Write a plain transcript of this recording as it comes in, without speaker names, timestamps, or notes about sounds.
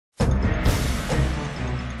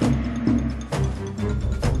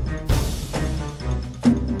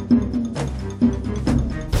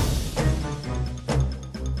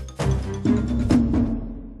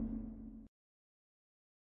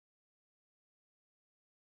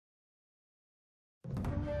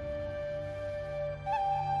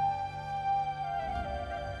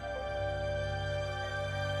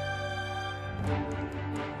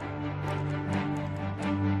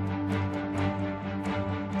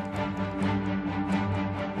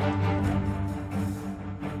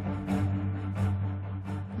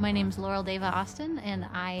My name's Laurel Deva Austin, and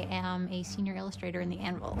I am a senior illustrator in the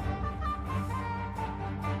Anvil.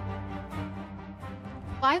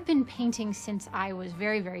 I've been painting since I was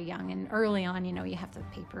very, very young, and early on, you know, you have the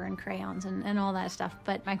paper and crayons and all that stuff,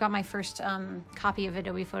 but I got my first copy of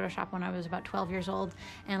Adobe Photoshop when I was about 12 years old,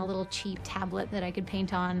 and a little cheap tablet that I could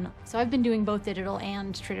paint on. So I've been doing both digital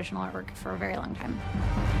and traditional artwork for a very long time.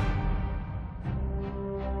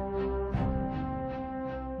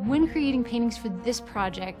 When creating paintings for this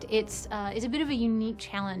project, it's a bit of a unique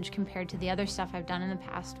challenge compared to the other stuff I've done in the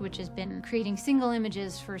past, which has been creating single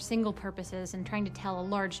images for single purposes and trying to tell a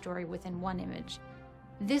large story within one image.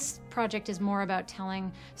 This project is more about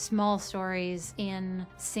telling small stories in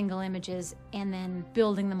single images and then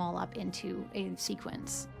building them all up into a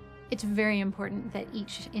sequence. It's very important that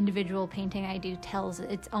each individual painting I do tells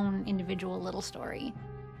its own individual little story.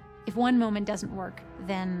 If one moment doesn't work,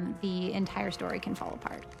 then the entire story can fall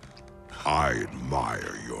apart. I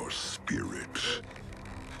admire your spirit,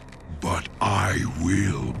 but I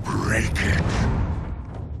will break it.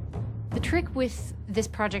 The trick with this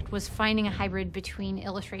project was finding a hybrid between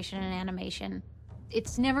illustration and animation.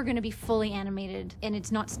 It's never going to be fully animated, and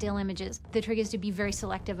it's not still images. The trick is to be very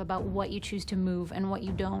selective about what you choose to move and what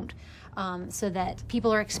you don't, so that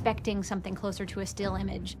people are expecting something closer to a still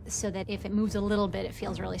image, so that if it moves a little bit, it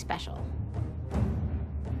feels really special.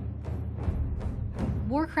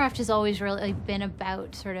 Warcraft has always really been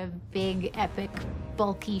about sort of big, epic,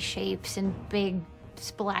 bulky shapes and big,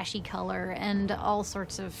 splashy color and all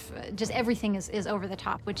sorts of, just everything is over the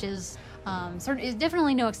top, which is is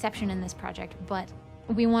definitely no exception in this project, but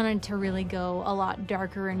we wanted to really go a lot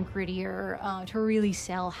darker and grittier to really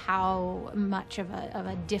sell how much of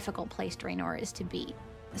a difficult place Draenor is to be.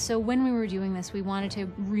 So when we were doing this, we wanted to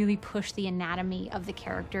really push the anatomy of the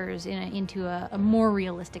characters into a more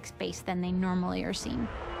realistic space than they normally are seen.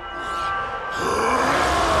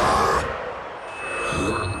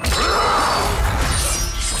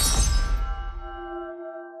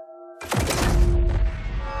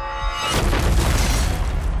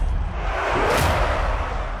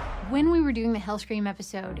 When we were doing the Hellscream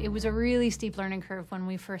episode, it was a really steep learning curve when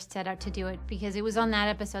we first set out to do it, because it was on that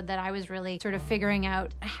episode that I was really sort of figuring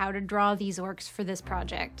out how to draw these orcs for this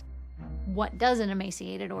project. What does an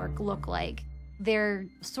emaciated orc look like? They're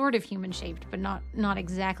sort of human-shaped, but not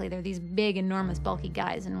exactly. They're these big, enormous, bulky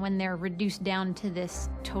guys, and when they're reduced down to this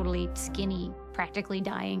totally skinny, practically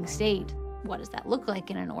dying state, what does that look like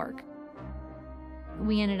in an orc?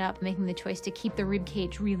 We ended up making the choice to keep the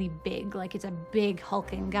ribcage really big, like it's a big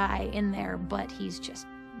hulking guy in there, but he's just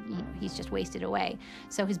wasted away.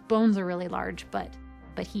 So his bones are really large, but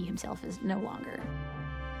he himself is no longer.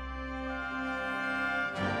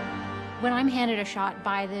 When I'm handed a shot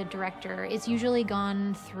by the director, it's usually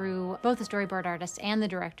gone through both the storyboard artist and the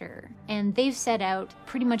director, and they've set out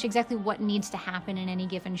pretty much exactly what needs to happen in any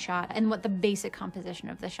given shot and what the basic composition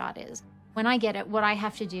of the shot is. When I get it, what I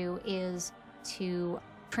have to do is to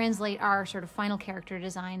translate our sort of final character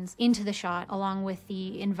designs into the shot, along with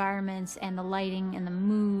the environments and the lighting and the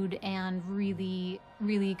mood, and really,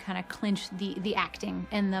 really kind of clinch the acting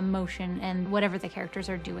and the motion and whatever the characters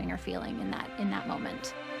are doing or feeling in that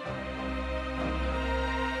moment.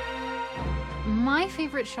 My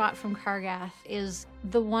favorite shot from Kargath is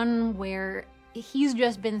the one where he's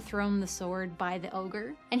just been thrown the sword by the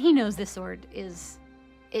ogre, and he knows the sword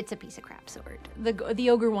it's a piece of crap sword. The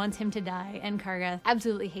ogre wants him to die, and Kargath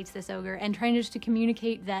absolutely hates this ogre, and trying just to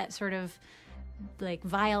communicate that sort of like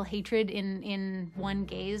vile hatred in one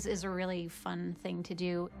gaze is a really fun thing to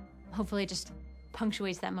do. Hopefully it just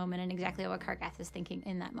punctuates that moment and exactly what Kargath is thinking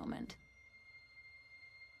in that moment.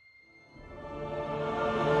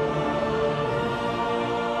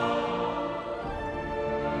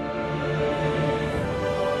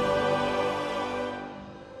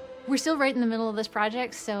 We're still right in the middle of this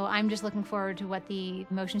project, so I'm just looking forward to what the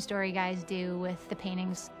motion story guys do with the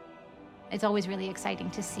paintings. It's always really exciting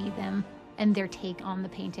to see them and their take on the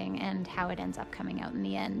painting and how it ends up coming out in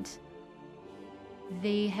the end.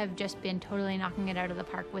 They have just been totally knocking it out of the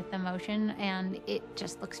park with the motion, and it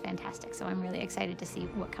just looks fantastic, so I'm really excited to see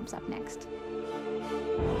what comes up next.